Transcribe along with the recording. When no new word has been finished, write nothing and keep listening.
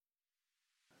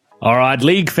All right,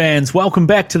 League fans, welcome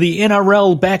back to the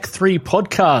NRL Back 3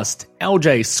 podcast.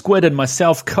 LJ, Squid and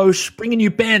myself, Koash, bringing you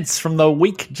bants from the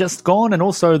week just gone and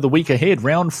also the week ahead,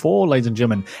 round 4, ladies and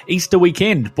gentlemen. Easter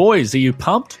weekend. Boys, are you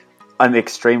pumped? I'm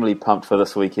extremely pumped for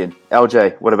this weekend.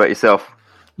 LJ, what about yourself?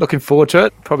 Looking forward to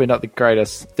it. Probably not the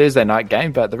greatest Thursday night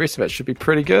game, but the rest of it should be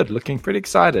pretty good. Looking pretty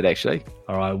excited, actually.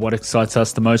 All right, what excites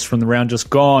us the most from the round just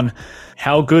gone?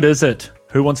 How good is it?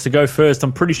 Who wants to go first?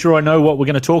 I'm pretty sure I know what we're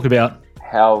going to talk about.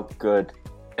 How good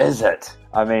is it?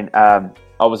 I mean, I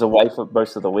was away for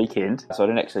most of the weekend, so I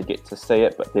didn't actually get to see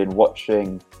it, but then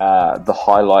watching the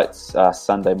highlights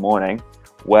Sunday morning,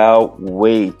 well,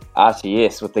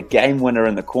 RTS with the game winner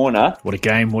in the corner. What a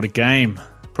game, what a game.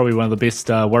 Probably one of the best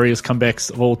Warriors comebacks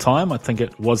of all time. I think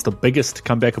it was the biggest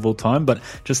comeback of all time, but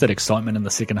just that excitement in the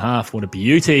second half, what a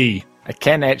beauty. I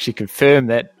can actually confirm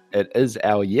that it is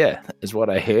our year, is what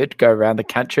I heard. Go around the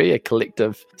country, a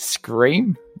collective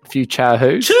scream, a few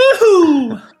chahoos.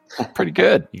 Choo! Pretty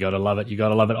good. You gotta love it, you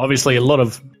gotta love it. Obviously a lot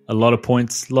of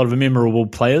points, a lot of memorable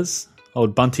players.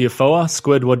 Old Bunty Afoa,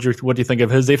 Squid, what do you think of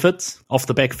his efforts off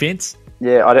the back fence?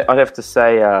 Yeah, I'd have to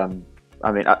say,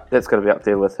 that's got to be up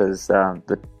there with his. Are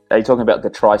you talking about the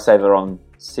try saver on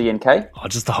CNK? Oh,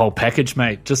 just the whole package,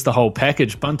 mate. Just the whole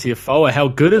package. Bunty Afoa, how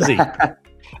good is he?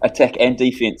 Attack and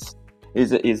defense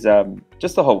is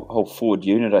just the whole forward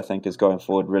unit. I think is going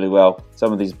forward really well.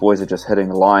 Some of these boys are just hitting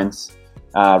the lines,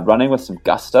 running with some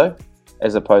gusto,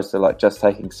 as opposed to like just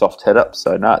taking soft hit ups.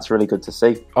 So no, it's really good to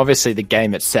see. Obviously the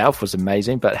game itself was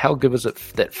amazing, but how good was it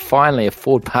that finally a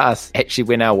forward pass actually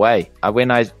went our way?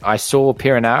 When I saw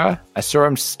Perenara, I saw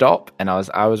him stop, and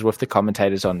I was with the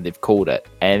commentators on they've called it,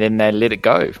 and then they let it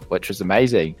go, which was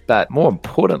amazing. But more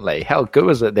importantly, how good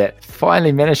was it that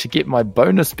finally managed to get my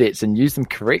bonus bets and use them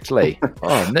correctly?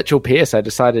 Mitchell Pearce, I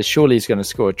decided surely he's going to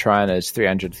score a try in his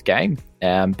 300th game.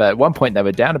 But at one point they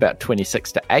were down about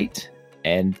 26-8.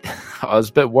 And I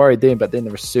was a bit worried then, but then the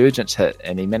resurgence hit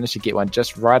and he managed to get one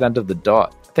just right under the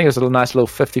dot. I think it was a nice little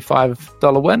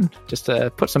 $55 win, just to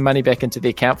put some money back into the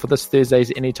account for this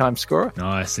Thursday's Anytime Scorer.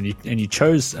 Nice, and you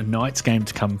chose a Knights game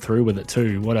to come through with it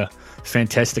too. What a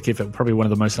fantastic effort. Probably one of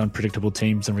the most unpredictable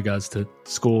teams in regards to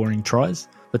scoring tries.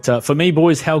 But for me,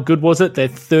 boys, how good was it? That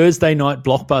Thursday night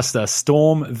blockbuster,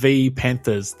 Storm v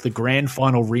Panthers, the grand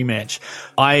final rematch.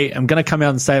 I am going to come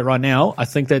out and say it right now. I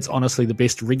think that's honestly the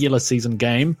best regular season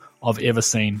game I've ever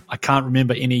seen. I can't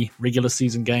remember any regular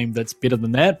season game that's better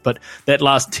than that, but that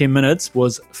last 10 minutes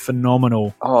was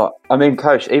phenomenal. Oh, I mean,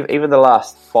 Coach, even the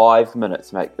last 5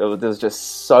 minutes, mate, there's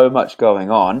just so much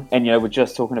going on. And, we're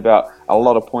just talking about a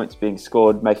lot of points being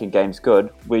scored, making games good.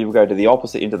 We will go to the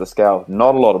opposite end of the scale,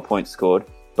 not a lot of points scored,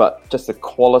 but just the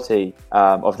quality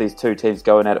of these two teams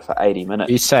going at it for 80 minutes.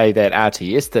 You say that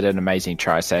RTS did an amazing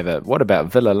try saver. What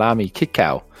about Villalami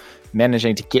Kikau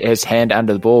managing to get his hand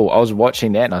under the ball? I was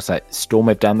watching that and I was like, Storm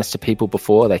have done this to people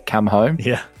before. They come home.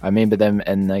 Yeah. I remember them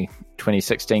in the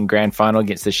 2016 grand final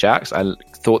against the Sharks. I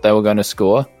thought they were going to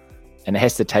score, and it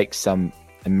has to take some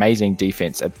amazing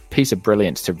defense, a piece of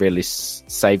brilliance to really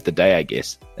save the day, I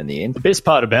guess, in the end. The best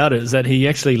part about it is that he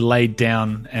actually laid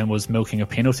down and was milking a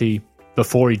penalty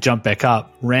before he jumped back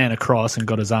up, ran across and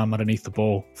got his arm underneath the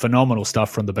ball. Phenomenal stuff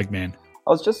from the big man. I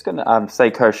was just going to say,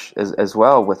 Coach, as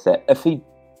well with that, if he,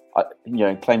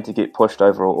 claimed to get pushed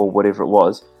over or whatever it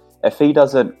was, if he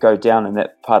doesn't go down in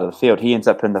that part of the field, he ends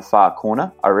up in the far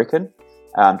corner, I reckon,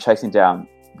 chasing down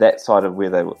that side of where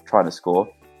they were trying to score,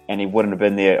 and he wouldn't have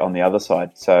been there on the other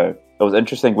side. So it was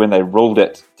interesting when they ruled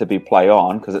it to be play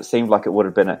on, because it seemed like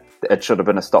it should have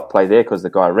been a stop play there, because the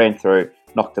guy ran through,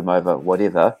 knocked him over,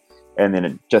 whatever. And then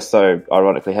it just so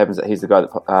ironically happens that he's the guy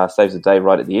that saves the day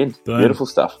right at the end. Boom. Beautiful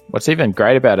stuff. What's even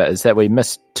great about it is that we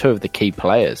missed two of the key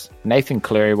players. Nathan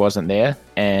Cleary wasn't there,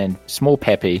 and Small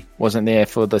Pappy wasn't there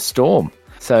for the Storm.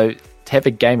 So to have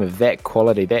a game of that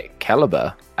quality, that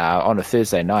caliber on a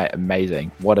Thursday night,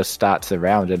 amazing. What a start to the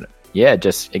round. And yeah,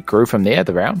 it grew from there,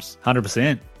 the rounds.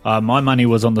 100%. My money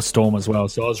was on the Storm as well,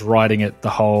 so I was riding it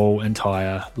the whole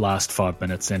entire last 5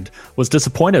 minutes and was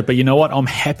disappointed. But you know what? I'm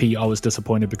happy I was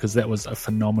disappointed, because that was a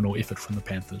phenomenal effort from the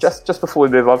Panthers. Just before we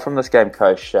move on from this game,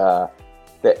 Coach,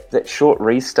 that short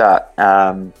restart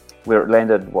where it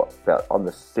landed, about on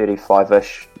the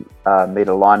 35-ish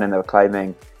metre line, and they were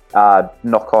claiming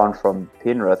knock on from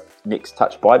Penrith, next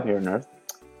touch by Penrith,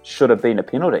 should have been a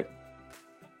penalty.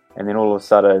 And then all of a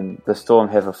sudden, the Storm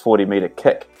have a 40-metre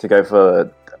kick to go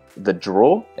for the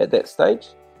draw at that stage.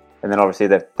 And then obviously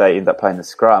they end up playing the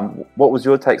scrum. What was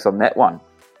your takes on that one?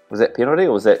 Was that penalty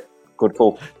or was that good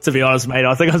call? To be honest, mate,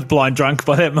 I think I was blind drunk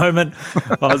by that moment.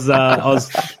 I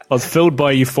was filled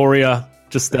by euphoria.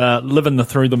 Just living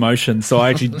through the motion, so I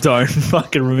actually don't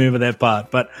fucking remember that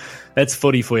part. But that's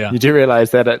footy for you. You do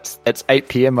realise that it's 8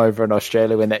 p.m. over in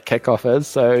Australia when that kickoff is,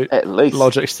 so At least.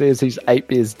 logic says he's 8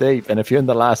 beers deep, and if you're in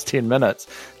the last 10 minutes,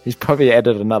 he's probably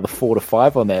added another 4 to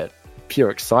 5 on that. Pure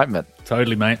excitement.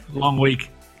 Totally, mate. Long week.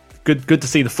 Good to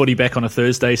see the footy back on a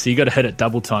Thursday, so you got to hit it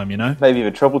double time, you know? Maybe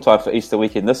even triple time for Easter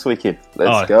weekend this weekend.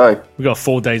 Let's go. We've got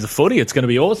 4 days of footy. It's going to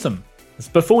be awesome.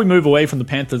 Before we move away from the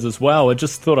Panthers as well, I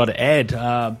just thought I'd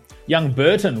add young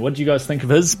Burton. What did you guys think of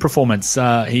his performance?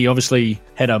 He obviously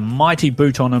had a mighty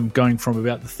boot on him going from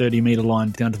about the 30-metre line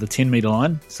down to the 10-metre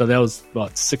line. So that was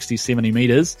about 60, 70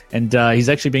 metres. And he's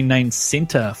actually been named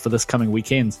centre for this coming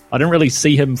weekend. I didn't really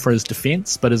see him for his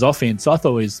defence, but his offence, I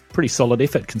thought was pretty solid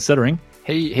effort considering.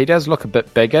 He does look a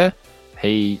bit bigger.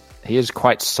 He is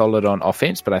quite solid on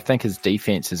offense, but I think his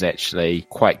defense is actually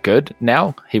quite good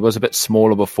now. He was a bit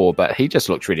smaller before, but he just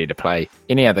looks ready to play.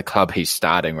 Any other club he's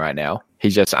starting right now.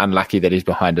 He's just unlucky that he's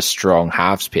behind a strong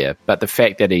halves pair. But the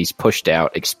fact that he's pushed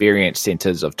out experienced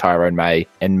centres of Tyrone May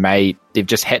and May, they've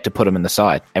just had to put him in the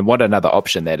side. And what another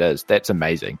option that is. That's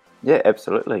amazing. Yeah,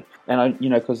 absolutely. And,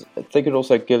 because I think it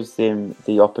also gives them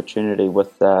the opportunity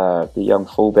with the young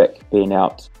fullback being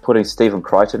out, putting Stephen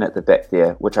Crichton at the back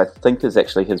there, which I think is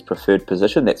actually his preferred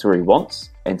position. That's where he wants.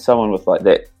 And someone with like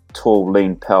that tall,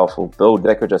 lean, powerful build,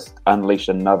 that could just unleash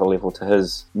another level to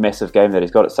his massive game that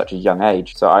he's got at such a young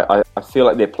age. So I feel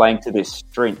like they're playing to their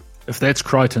strength. If that's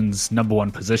Crichton's number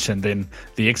one position, then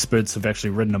the experts have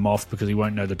actually written him off because he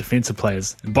won't know the defensive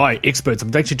players. And by experts, I'm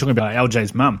actually talking about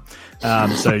LJ's mum.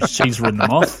 So she's written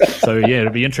him off. So yeah,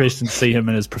 it'll be interesting to see him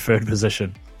in his preferred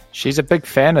position. She's a big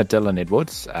fan of Dylan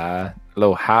Edwards. A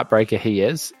little heartbreaker he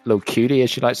is. A little cutie,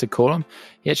 as she likes to call him.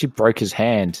 He actually broke his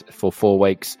hand for 4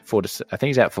 weeks. I think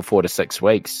he's out for 4 to 6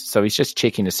 weeks. So he's just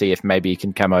checking to see if maybe he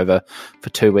can come over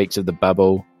for 2 weeks of the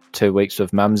bubble, 2 weeks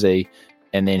with Mumsy,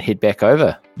 and then head back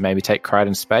over. Maybe take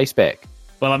Crichton's space back.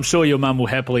 Well, I'm sure your mum will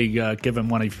happily give him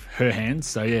one of her hands.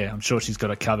 So yeah, I'm sure she's got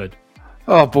it covered.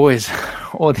 Oh, boys.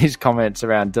 All these comments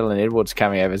around Dylan Edwards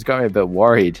coming over has got me a bit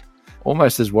worried.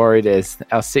 Almost as worried as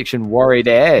our section worried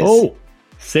as. Oh,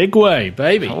 segue,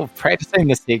 baby. Oh, practicing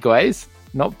the segues.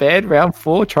 Not bad. Round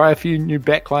 4. Try a few new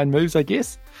backline moves, I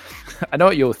guess. I know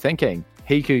what you're thinking.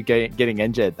 Hiku getting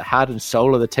injured. The heart and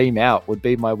soul of the team out would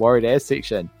be my worried as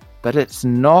section. But it's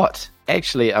not.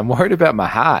 Actually, I'm worried about my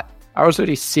heart. I was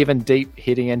already 7 deep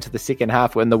heading into the second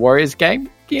half when the Warriors game.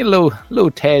 Getting a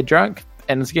little tad drunk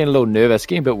and was getting a little nervous,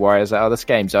 getting a bit worried. I was like, oh, this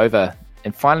game's over.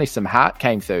 And finally some heart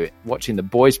came through, watching the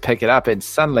boys pick it up, and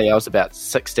suddenly I was about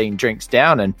 16 drinks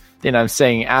down, and then I'm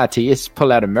seeing RTS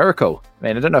pull out a miracle.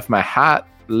 Man, I don't know if my heart,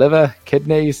 liver,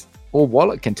 kidneys, or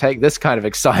wallet can take this kind of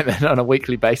excitement on a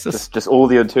weekly basis. Just all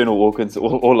the internal organs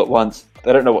all at once.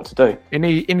 They don't know what to do.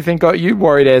 Anything got you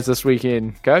worried as this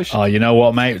weekend, Koash? Oh, you know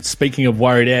what, mate? Speaking of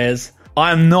worried as,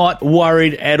 I'm not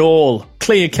worried at all.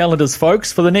 Clear your calendars,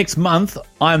 folks. For the next month,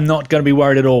 I'm not going to be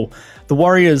worried at all. The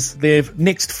Warriors, their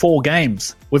next 4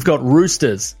 games, we've got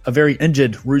Roosters, a very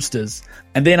injured Roosters.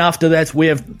 And then after that, we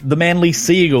have the Manly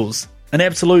Seagulls, an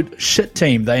absolute shit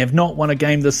team. They have not won a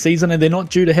game this season, and they're not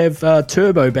due to have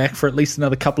Turbo back for at least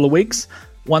another couple of weeks.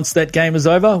 Once that game is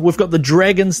over, we've got the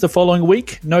Dragons the following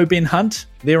week. No Ben Hunt.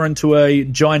 They're into a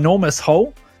ginormous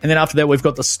hole. And then after that, we've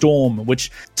got the Storm, which,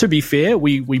 to be fair,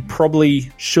 we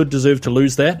probably should deserve to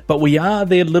lose that. But we are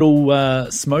their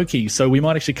little smoky, so we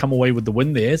might actually come away with the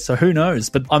win there. So who knows?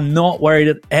 But I'm not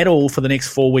worried at all for the next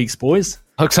 4 weeks, boys.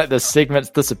 Looks like this segment's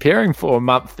disappearing for a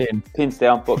month then. Pens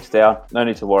down, books down. No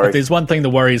need to worry. But there's one thing the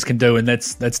Warriors can do, and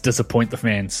that's disappoint the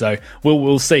fans. So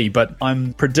we'll see. But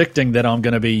I'm predicting that I'm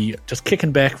going to be just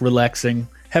kicking back, relaxing,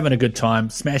 having a good time,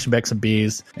 smashing back some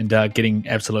beers, and getting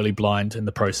absolutely blind in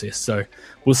the process. So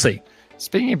we'll see.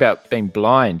 Speaking about being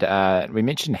blind, we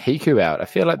mentioned Hiku out. I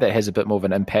feel like that has a bit more of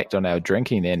an impact on our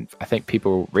drinking than I think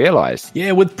people realise.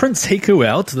 Yeah, with Prince Hiku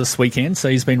out this weekend, so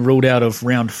he's been ruled out of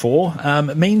round 4,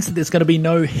 it means that there's going to be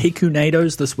no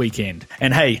Hikunados this weekend.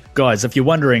 And hey, guys, if you're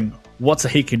wondering what's a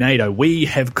Hikunado, we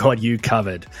have got you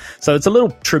covered. So it's a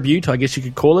little tribute, I guess you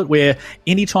could call it, where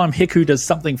anytime Hiku does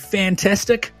something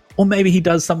fantastic, or maybe he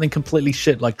does something completely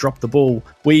shit like drop the ball,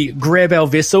 we grab our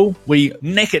vessel, we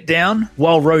neck it down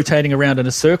while rotating around in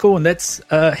a circle, and that's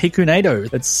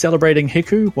Hikunado. It's celebrating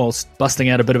Hiku whilst busting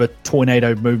out a bit of a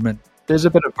tornado movement. There's a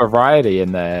bit of variety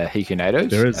in the Hikunados.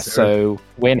 There is. So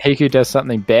when Hiku does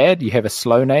something bad, you have a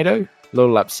slow nado, a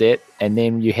little upset, and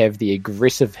then you have the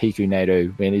aggressive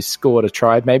Hikunado when he's scored a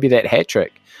try, maybe that hat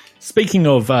trick. Speaking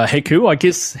of Hiku, I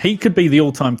guess he could be the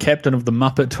all-time captain of the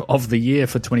Muppet of the Year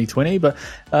for 2020. But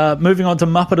moving on to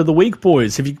Muppet of the Week,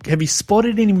 boys. Have you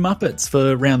spotted any Muppets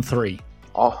for round 3?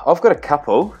 Oh, I've got a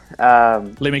couple.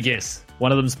 Let me guess.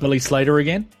 One of them's Billy Slater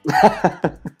again?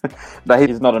 No,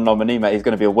 he's not a nominee, mate. He's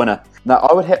going to be a winner. No,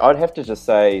 I'd have to just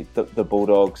say the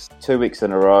Bulldogs, 2 weeks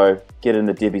in a row, get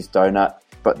into Debbie's donut,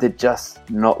 but they're just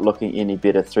not looking any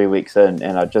better 3 weeks in,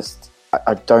 and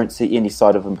I don't see any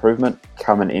side of improvement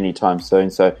coming anytime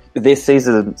soon. So their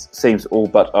season seems all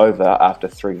but over after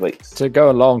 3 weeks. To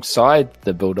go alongside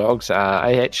the Bulldogs,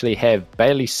 I actually have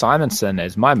Bailey Simonson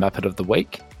as my Muppet of the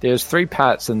Week. There's 3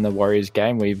 parts in the Warriors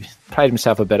game. We've played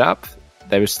himself a bit up.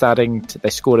 They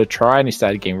scored a try and he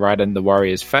started getting right in the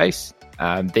Warriors' face.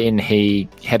 Then he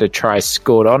had a try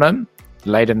scored on him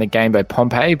late in the game by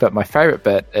Pompey. But my favourite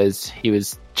bit is he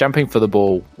was jumping for the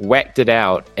ball, whacked it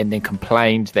out, and then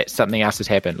complained that something else had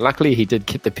happened. Luckily, he did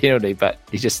get the penalty, but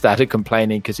he just started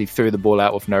complaining because he threw the ball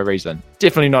out with no reason.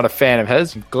 Definitely not a fan of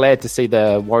his. Glad to see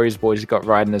the Warriors boys got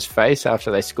right in his face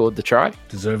after they scored the try.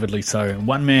 Deservedly so. And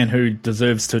one man who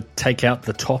deserves to take out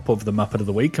the top of the Muppet of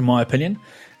the Week, in my opinion,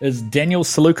 is Daniel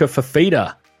Saluka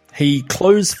Fafita. He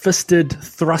close-fisted,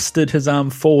 thrusted his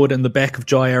arm forward in the back of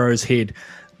Jai Arrow's head.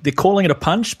 They're calling it a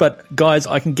punch, but guys,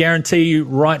 I can guarantee you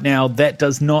right now that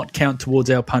does not count towards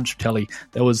our punch tally.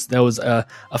 There was a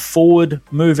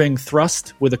forward-moving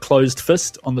thrust with a closed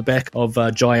fist on the back of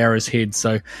Jai Arrow's head.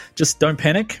 So just don't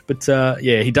panic. But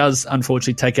he does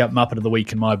unfortunately take out Muppet of the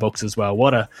Week in my books as well.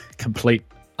 What a complete,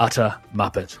 utter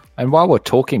Muppet. And while we're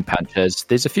talking punches,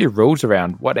 there's a few rules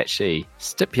around what actually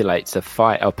stipulates a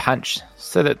fight or punch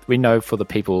so that we know for the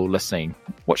people listening,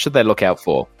 what should they look out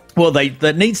for? Well,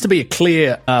 there needs to be a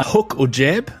clear hook or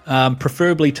jab,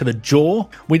 preferably to the jaw.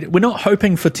 We're not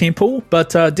hoping for temple,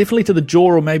 but definitely to the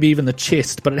jaw or maybe even the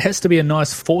chest. But it has to be a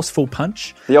nice, forceful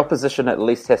punch. The opposition at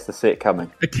least has to see it coming.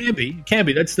 It can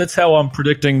be. That's how I'm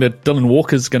predicting that Dylan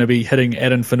Walker's going to be hitting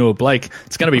Adam Fanua-Blake.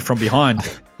 It's going to be from behind.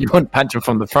 You wouldn't punch him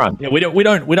from the front. Yeah, we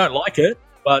don't like it.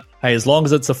 But hey, as long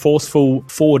as it's a forceful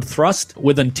forward thrust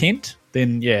with intent,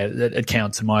 then yeah, it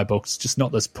counts in my books. Just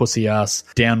not this pussy ass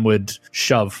downward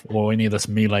shove or any of this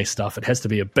melee stuff. It has to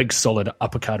be a big solid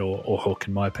uppercut or hook,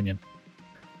 in my opinion.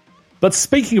 But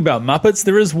speaking about Muppets,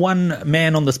 there is one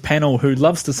man on this panel who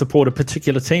loves to support a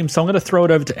particular team, so I'm going to throw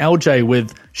it over to LJ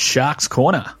with Sharks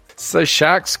Corner. So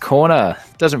Sharks Corner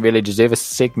doesn't really deserve a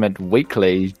segment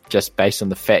weekly just based on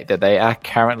the fact that they are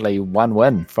currently 1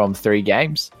 win from 3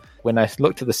 games. When I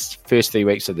looked at the first 3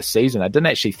 weeks of the season, I didn't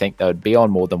actually think they would be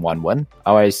on more than 1 win. I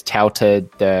always touted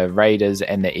the Raiders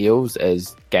and the Eels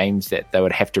as games that they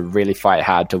would have to really fight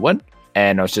hard to win.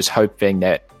 And I was just hoping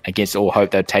that, against all hope,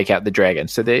 they'd take out the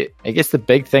Dragons. So I guess the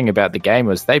big thing about the game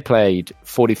was they played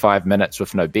 45 minutes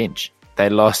with no bench. They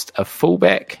lost a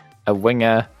fullback, a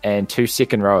winger, and 2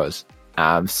 second rowers.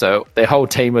 So their whole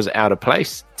team was out of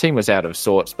place. Team was out of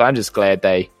sorts, but I'm just glad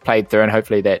they played through, and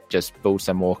hopefully that just builds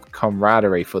some more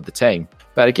camaraderie for the team.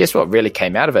 But I guess what really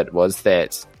came out of it was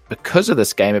that because of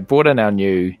this game, it brought in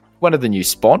one of the new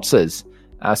sponsors.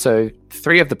 So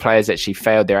 3 of the players actually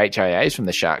failed their HIAs from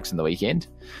the Sharks in the weekend.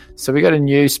 So we got a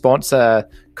new sponsor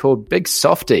called Big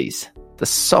Softies. The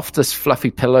softest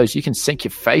fluffy pillows you can sink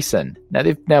your face in. Now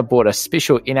they've bought a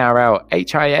special NRL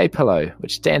HIA pillow,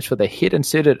 which stands for the head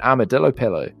inserted armadillo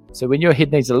pillow. So when your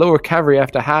head needs a little recovery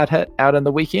after a hard hit out on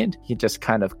the weekend, you just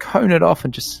kind of cone it off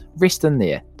and just rest in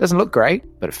there. Doesn't look great,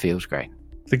 but it feels great.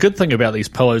 The good thing about these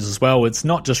pillows as well, it's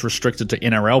not just restricted to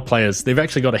NRL players. They've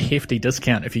actually got a hefty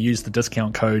discount if you use the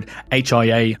discount code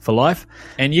HIA for life.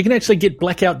 And you can actually get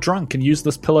blackout drunk and use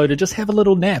this pillow to just have a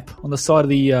little nap on the side of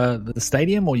the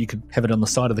stadium, or you could have it on the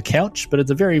side of the couch. But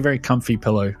it's a very, very comfy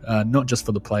pillow, not just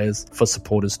for the players, for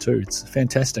supporters too. It's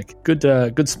fantastic.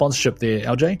 Good sponsorship there,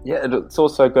 LJ. Yeah, it's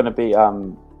also going to be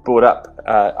brought up,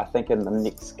 I think, in the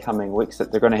next coming weeks,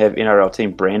 that they're going to have NRL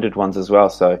team branded ones as well.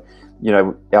 So, you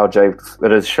know, LJ,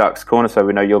 it is Sharks Corner, so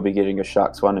we know you'll be getting a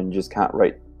Sharks one, and you just can't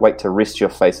wait to rest your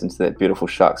face into that beautiful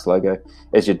Sharks logo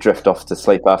as you drift off to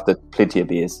sleep after plenty of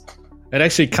beers. It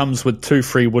actually comes with 2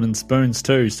 free wooden spoons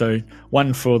too, so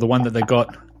one for the one that they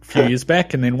got a few years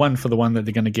back, and then one for the one that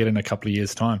they're going to get in a couple of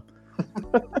years' time.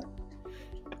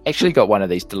 Actually got one of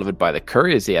these delivered by the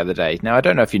couriers the other day. Now, I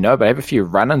don't know if you know, but I have a few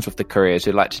run-ins with the couriers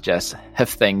who like to just hiff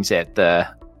things at the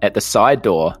side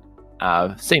door.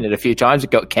 Seen it a few times. We've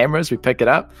got cameras, we pick it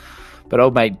up. But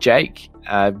old mate Jake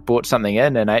bought something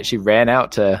in, and I actually ran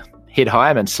out to head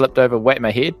home and slipped over, whacked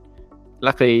my head.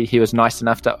 Luckily, he was nice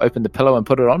enough to open the pillow and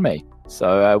put it on me.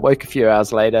 So I woke a few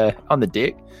hours later on the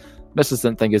deck. Mrs.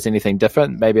 didn't think it was anything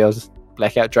different. Maybe I was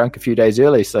blackout drunk a few days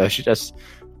early, so she just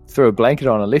threw a blanket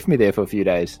on and left me there for a few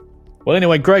days. Well,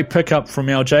 anyway, great pickup from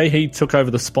LJ. He took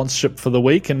over the sponsorship for the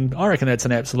week, and I reckon that's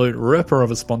an absolute ripper of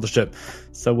a sponsorship.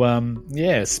 So,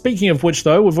 speaking of which,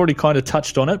 though, we've already kind of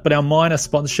touched on it, but our minor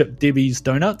sponsorship, Debbie's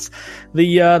Donuts,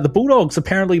 the Bulldogs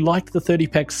apparently liked the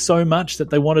 30-pack so much that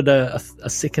they wanted a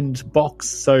second box.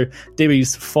 So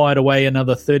Debbie's fired away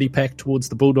another 30-pack towards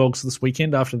the Bulldogs this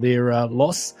weekend after their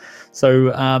loss.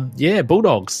 So,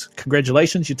 Bulldogs,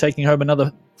 congratulations. You're taking home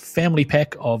another family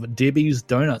pack of Debbie's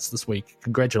Donuts this week.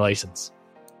 Congratulations.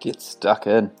 Get stuck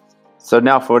in. So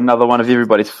now for another one of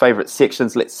everybody's favourite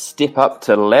sections, let's step up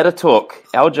to Ladder Talk.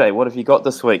 LJ, what have you got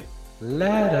this week?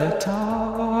 Ladder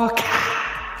Talk.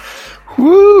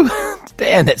 Woo!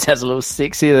 Damn, that sounds a little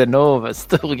sexier than normal, but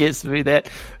still gets me that.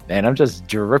 Man, I'm just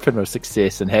dripping with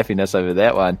success and happiness over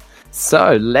that one.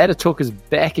 So, Ladder Talk is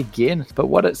back again, but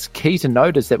what it's key to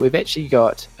note is that we've actually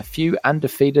got a few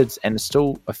undefeateds and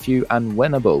still a few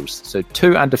unwinnables. So,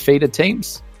 2 undefeated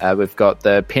teams. We've got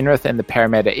the Penrith and the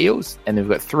Parramatta Eels, and then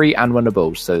we've got 3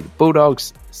 unwinnables. So, the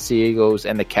Bulldogs, Sea Eagles,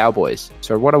 and the Cowboys.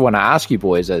 So, what I want to ask you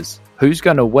boys is, who's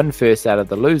going to win first out of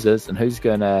the losers, and who's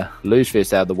going to lose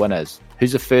first out of the winners?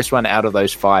 Who's the first one out of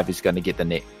those 5 who's going to get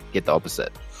the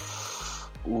opposite?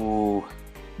 Ooh,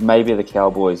 maybe the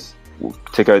Cowboys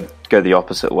to go the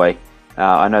opposite way.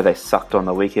 I know they sucked on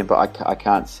the weekend, but I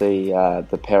can't see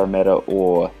the Parramatta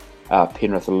or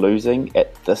Penrith losing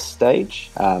at this stage.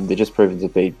 They're just proven to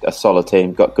be a solid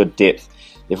team, got good depth.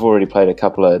 They've already played a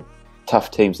couple of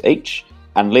tough teams each,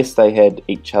 unless they had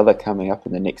each other coming up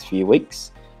in the next few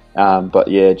weeks.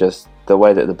 Just the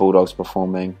way that the Bulldogs are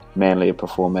performing, Manly are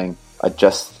performing, I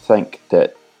just think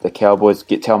that the Cowboys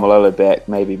get Taumalolo back,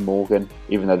 maybe Morgan,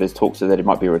 even though there's talks that he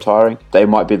might be retiring. They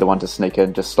might be the one to sneak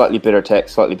in. Just slightly better attack,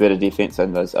 slightly better defence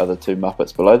than those other 2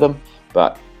 Muppets below them.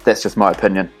 But that's just my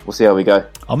opinion. We'll see how we go.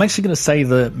 I'm actually going to say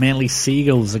the Manly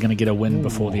Seagulls are going to get a win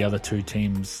before the other 2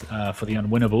 teams for the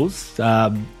unwinnables.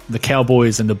 The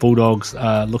Cowboys and the Bulldogs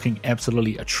are looking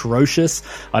absolutely atrocious.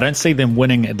 I don't see them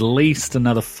winning at least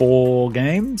another 4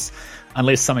 games,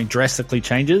 unless something drastically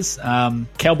changes.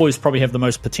 Cowboys probably have the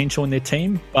most potential in their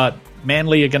team, but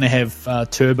Manly are going to have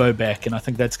Turbo back, and I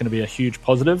think that's going to be a huge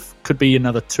positive. Could be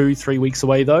another 2-3 weeks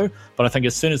away, though, but I think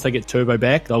as soon as they get Turbo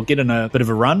back, they'll get in a bit of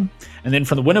a run. And then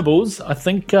from the winnables, I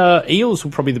think Eels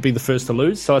will probably be the first to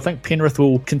lose, so I think Penrith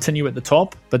will continue at the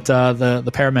top, but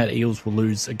the Parramatta Eels will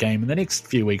lose a game in the next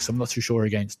few weeks. I'm not too sure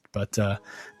against, but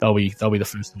they'll be the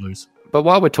first to lose. But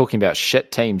while we're talking about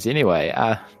shit teams anyway,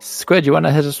 Squid, you want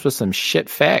to hit us with some shit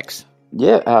facts?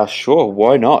 Yeah, sure.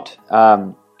 Why not?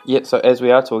 So as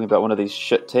we are talking about one of these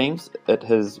shit teams, it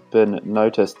has been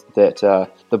noticed that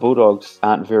the Bulldogs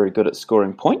aren't very good at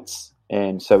scoring points.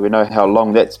 And so we know how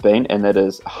long that's been, and that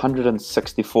is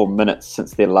 164 minutes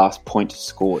since their last point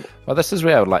scored. Well, this is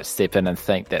where I would like to step in and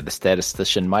think that the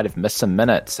statistician might have missed some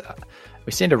minutes.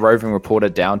 We sent a roving reporter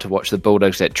down to watch the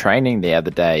Bulldogs at training the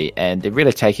other day, and they're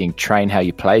really taking train how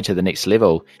you play to the next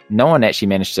level. No one actually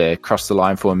managed to cross the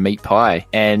line for a meat pie,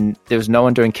 and there was no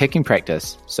one doing kicking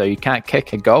practice. So you can't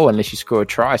kick a goal unless you score a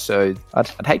try. So I'd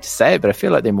hate to say it, but I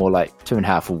feel like they're more like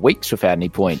 2.5 weeks without any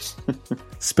points.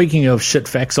 Speaking of shit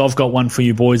facts, I've got one for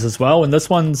you boys as well, and this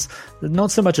one's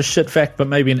not so much a shit fact, but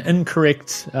maybe an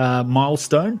incorrect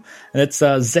milestone, and it's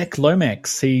Zach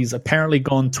Lomax. He's apparently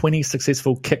gone 20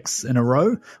 successful kicks in a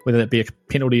row, whether that be a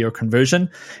penalty or a conversion.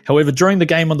 However, during the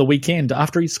game on the weekend,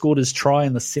 after he scored his try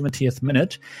in the 70th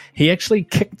minute, he actually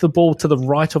kicked the ball to the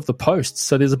right of the post,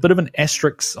 so there's a bit of an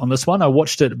asterisk on this one. I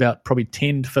watched it about probably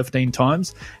 10 to 15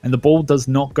 times, and the ball does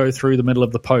not go through the middle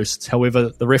of the post. However,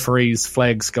 the referee's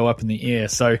flags go up in the air.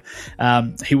 So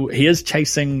he is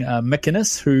chasing Mick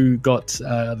Innes, who got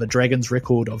the Dragons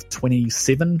record of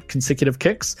 27 consecutive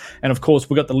kicks. And of course,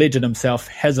 we've got the legend himself,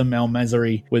 Hazem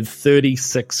Al-Mazari, with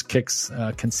 36 kicks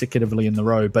consecutively in the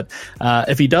row. But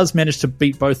if he does manage to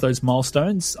beat both those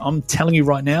milestones, I'm telling you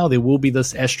right now, there will be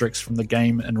this asterisk from the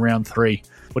game in round 3.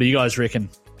 What do you guys reckon?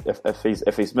 If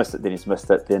he's missed it, then he's missed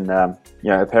it. Then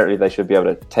apparently they should be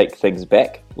able to take things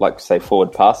back, like say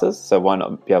forward passes. So why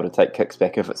not be able to take kicks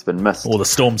back if it's been missed? Or the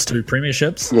Storm's 2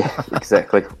 premierships. Yeah,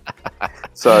 exactly.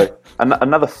 So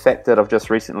another fact that I've just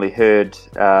recently heard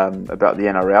about the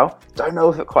NRL. Don't know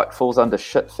if it quite falls under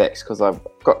shit facts because I've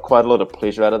got quite a lot of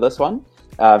pleasure out of this one.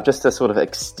 Just to sort of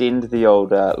extend the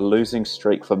old losing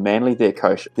streak for Manly there,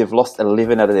 Koash. They've lost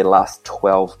 11 out of their last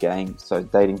 12 games, so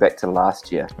dating back to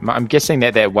last year. I'm guessing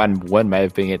that one win may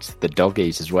have been against the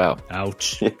Doggies as well.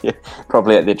 Ouch. Yeah,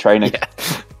 probably at their training.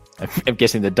 Yeah. I'm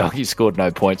guessing the Doggies scored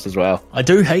no points as well. I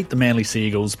do hate the Manly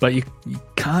Seagulls, but you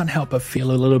can't help but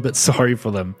feel a little bit sorry for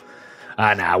them.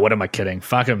 What am I kidding?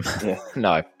 Fuck them. Yeah.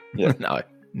 No. Yeah.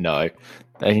 No.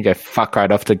 They can go fuck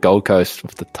right off to Gold Coast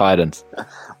with the Titans.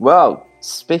 Well,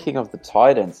 speaking of the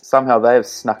Titans, somehow they have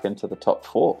snuck into the top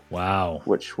 4. Wow.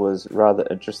 Which was rather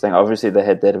interesting. Obviously, they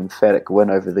had that emphatic win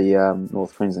over the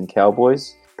North Queensland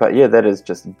Cowboys. But yeah, that has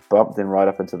just bumped them right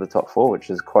up into the top 4,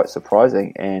 which is quite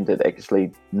surprising. And it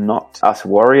actually knocked us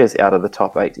Warriors out of the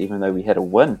top 8, even though we had a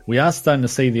win. We are starting to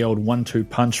see the old 1-2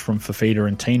 punch from Fafita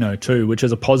and Tino too, which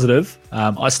is a positive.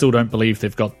 I still don't believe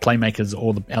they've got playmakers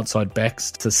or the outside backs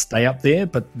to stay up there.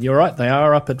 But you're right, they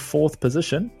are up at 4th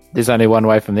position. There's only one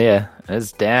way from there.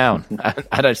 It's down.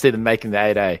 I don't see them making the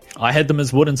 8A. I had them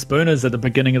as wooden spooners at the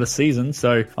beginning of the season,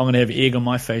 so I'm going to have egg on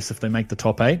my face if they make the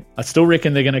top 8. I still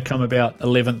reckon they're going to come about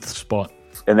 11th spot.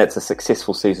 And that's a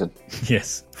successful season.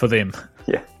 Yes, for them.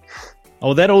 Yeah.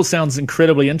 Oh, that all sounds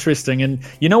incredibly interesting. And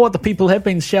you know what the people have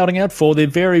been shouting out for? They're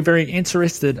very, very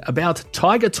interested about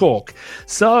Tiger Talk.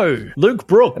 So, Luke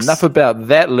Brooks. Enough about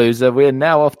that, loser. We're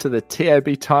now off to the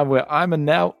TAB time where I'm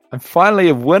finally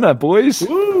a winner, boys.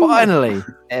 Woo! Finally.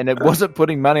 And it wasn't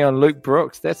putting money on Luke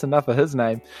Brooks. That's enough of his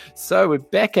name. So we're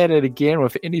back at it again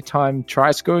with anytime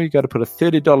try score. You got to put a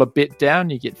 $30 bet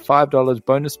down. You get $5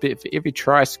 bonus bet for every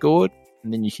try scored.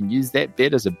 And then you can use that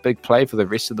bet as a big play for the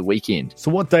rest of the weekend.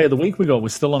 So what day of the week we got? We're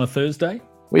still on a Thursday?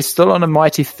 We're still on a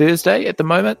mighty Thursday at the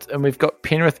moment, and we've got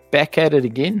Penrith back at it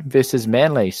again versus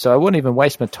Manly. So I wouldn't even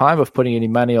waste my time of putting any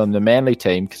money on the Manly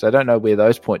team because I don't know where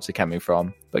those points are coming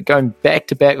from. But going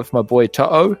back-to-back with my boy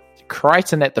To'o,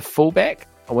 Crichton at the fullback,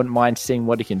 I wouldn't mind seeing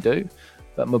what he can do.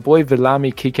 But my boy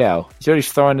Vilami Kikau, he's already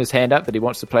throwing his hand up that he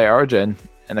wants to play Origin,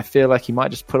 and I feel like he might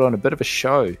just put on a bit of a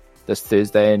show this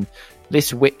Thursday in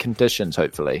less wet conditions,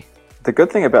 hopefully. The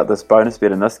good thing about this bonus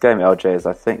bet in this game, LJ, is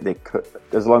I think there could,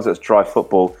 as long as it's dry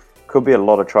football, could be a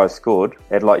lot of tries scored.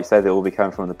 And like you say, they will be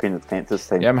coming from the Penrith Panthers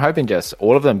team. Yeah, I'm hoping just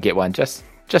all of them get one, just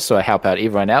so I help out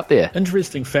everyone out there.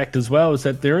 Interesting fact as well is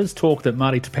that there is talk that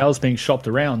Marty Tapau's being shopped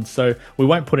around, so we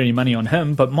won't put any money on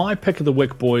him. But my pick of the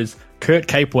week, boys, Kurt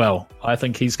Capewell. I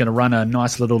think he's going to run a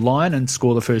nice little line and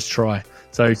score the first try.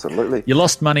 So absolutely. You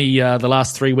lost money the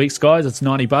last 3 weeks, guys. It's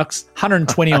 $90,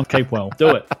 120 on Capewell.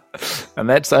 Do it. And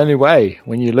that's the only way.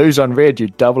 When you lose on red, you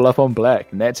double up on black.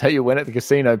 And that's how you win at the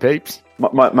casino, peeps.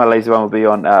 My lazy one will be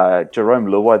on Jerome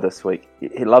Luai this week.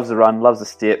 He loves the run, loves the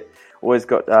step. Always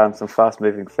got some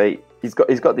fast-moving feet. He's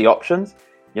got the options,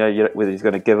 whether he's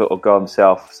going to give it or go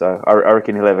himself. So I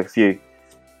reckon he'll have a few.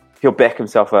 He'll back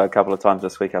himself a couple of times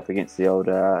this week up against the old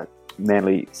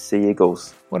Manly Sea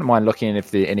Eagles. Wouldn't mind looking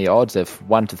if there are any odds if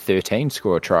 1 to 13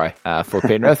 score a try for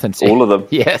Penrith and see all of them.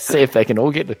 Yeah, see if they can all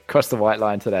get across the white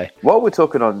line today. While we're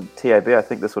talking on TAB, I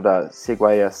think this would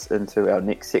segue us into our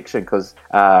next section because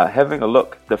having a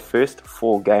look, the first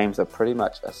 4 games are pretty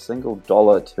much a single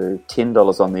dollar to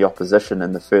 $10 on the opposition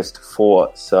in the first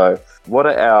 4. So what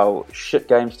are our shit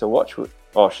games to watch?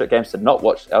 Shit games to not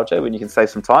watch, LJ, when you can save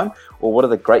some time? Or what are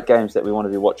the great games that we want to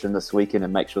be watching this weekend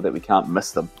and make sure that we can't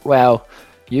miss them? Well,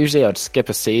 usually I'd skip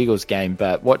a Sea Eagles game,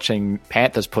 but watching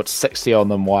Panthers put 60 on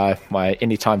them while my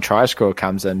anytime try scorer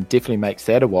comes in definitely makes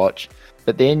that a watch.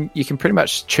 But then you can pretty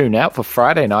much tune out for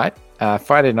Friday night.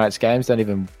 Friday night's games, don't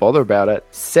even bother about it.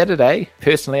 Saturday,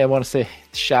 personally, I want to see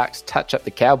the Sharks touch up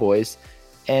the Cowboys.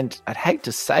 And I'd hate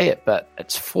to say it, but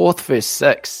it's 4th versus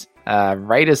 6th.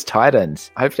 Raiders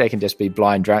Titans. Hopefully I can just be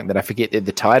blind drunk that I forget they're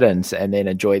the Titans and then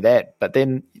enjoy that. But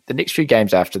then the next few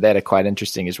games after that are quite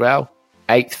interesting as well.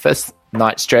 8th, 5th,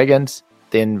 Knights Dragons,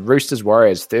 then Roosters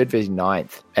Warriors, 3rd versus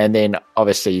 9th. And then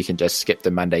obviously you can just skip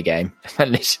the Monday game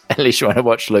unless you want to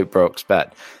watch Luke Brooks,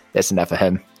 but that's enough of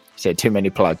him. He's had too many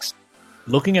plugs.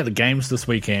 Looking at the games this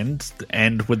weekend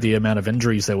and with the amount of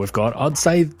injuries that we've got, I'd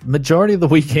say majority of the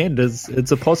weekend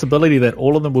it's a possibility that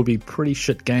all of them will be pretty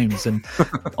shit games. And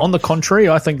on the contrary,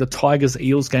 I think the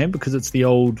Tigers-Eels game, because it's the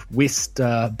old West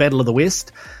Battle of the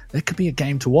West, that could be a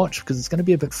game to watch because it's going to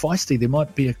be a bit feisty. There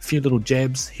might be a few little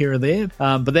jabs here or there,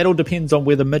 but that all depends on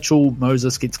whether Mitchell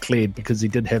Moses gets cleared because he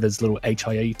did have his little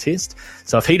HIE test.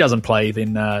 So if he doesn't play,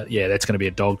 then that's going to be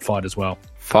a dogfight as well.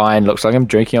 Fine, looks like I'm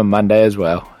drinking on Monday as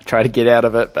well. I try to get out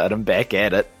of it, but I'm back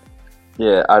at it.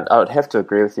 Yeah, I would have to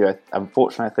agree with you.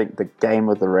 Unfortunately, I think the game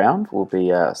of the round will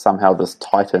be somehow this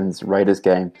Titans-Raiders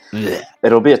game. Yeah.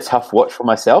 It'll be a tough watch for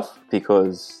myself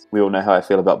because we all know how I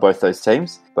feel about both those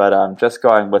teams. But just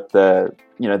going with the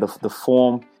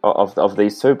form of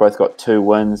these two, both got 2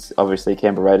 wins. Obviously,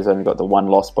 Canberra Raiders only got the 1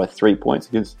 loss by 3 points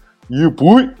against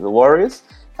the Warriors.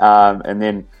 And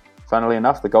then, funnily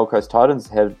enough, the Gold Coast Titans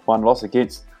had 1 loss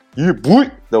against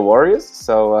the Warriors.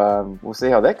 So we'll see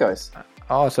how that goes.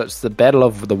 Oh, so it's the battle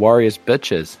of the Warriors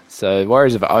bitches. So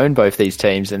Warriors have owned both these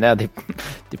teams, and now they're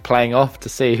playing off to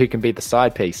see who can be the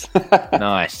side piece.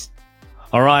 Nice.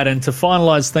 All right, and to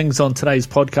finalise things on today's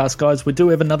podcast, guys, we do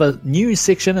have another new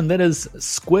section, and that is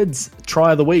Squid's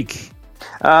Try of the Week.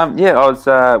 I was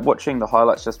watching the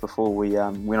highlights just before we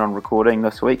went on recording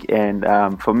this week, and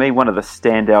for me, one of the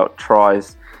standout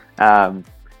tries,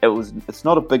 it's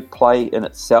not a big play in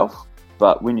itself,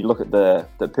 but when you look at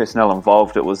the personnel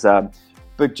involved, it was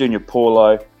big Junior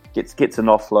Paulo, gets an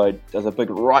offload, does a big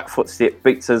right foot step,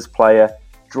 beats his player,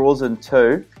 draws in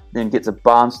two, then gets a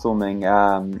barnstorming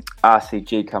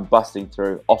RCG come busting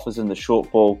through, offers in the short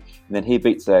ball, and then he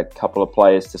beats a couple of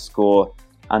players to score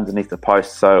underneath the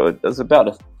post. So it was about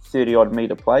a 30-odd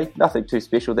metre play. Nothing too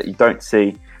special that you don't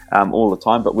see all the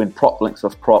time, but when prop links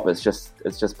with prop, it's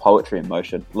just poetry in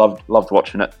motion. Loved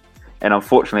watching it. And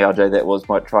unfortunately, RJ, that was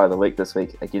my try of the week this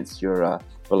week against your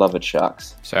beloved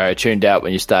Sharks. Sorry, I tuned out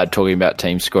when you started talking about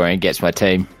team scoring against my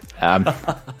team.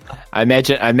 I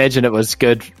imagine it was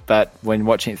good, but when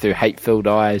watching it through hate-filled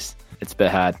eyes, it's a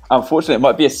bit hard. Unfortunately, it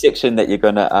might be a section that you're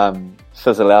going to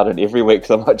fizzle out in every week,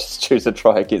 because I might just choose to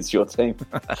try against your team.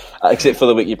 Except for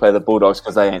the week you play the Bulldogs,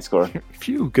 because they ain't scoring.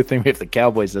 Phew, good thing we have the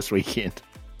Cowboys this weekend.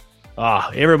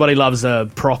 Everybody loves a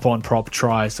prop-on-prop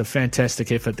try, so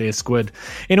fantastic effort there, Squid.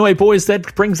 Anyway, boys,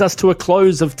 that brings us to a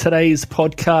close of today's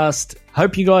podcast.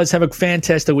 Hope you guys have a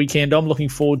fantastic weekend. I'm looking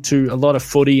forward to a lot of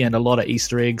footy and a lot of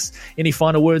Easter eggs. Any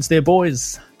final words there,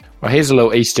 boys? Well, here's a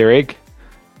little Easter egg.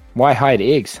 Why hide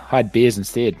eggs? Hide beers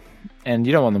instead. And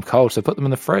you don't want them cold, so put them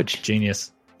in the fridge.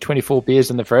 Genius. 24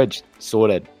 beers in the fridge.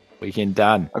 Sorted. Weekend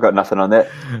done. I got nothing on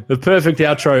that. The perfect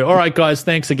outro. All right, guys,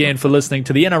 thanks again for listening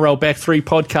to the NRL Back 3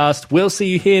 podcast. We'll see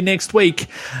you here next week,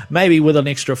 maybe with an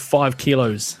extra 5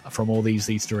 kilos from all these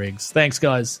Easter eggs. Thanks,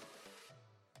 guys.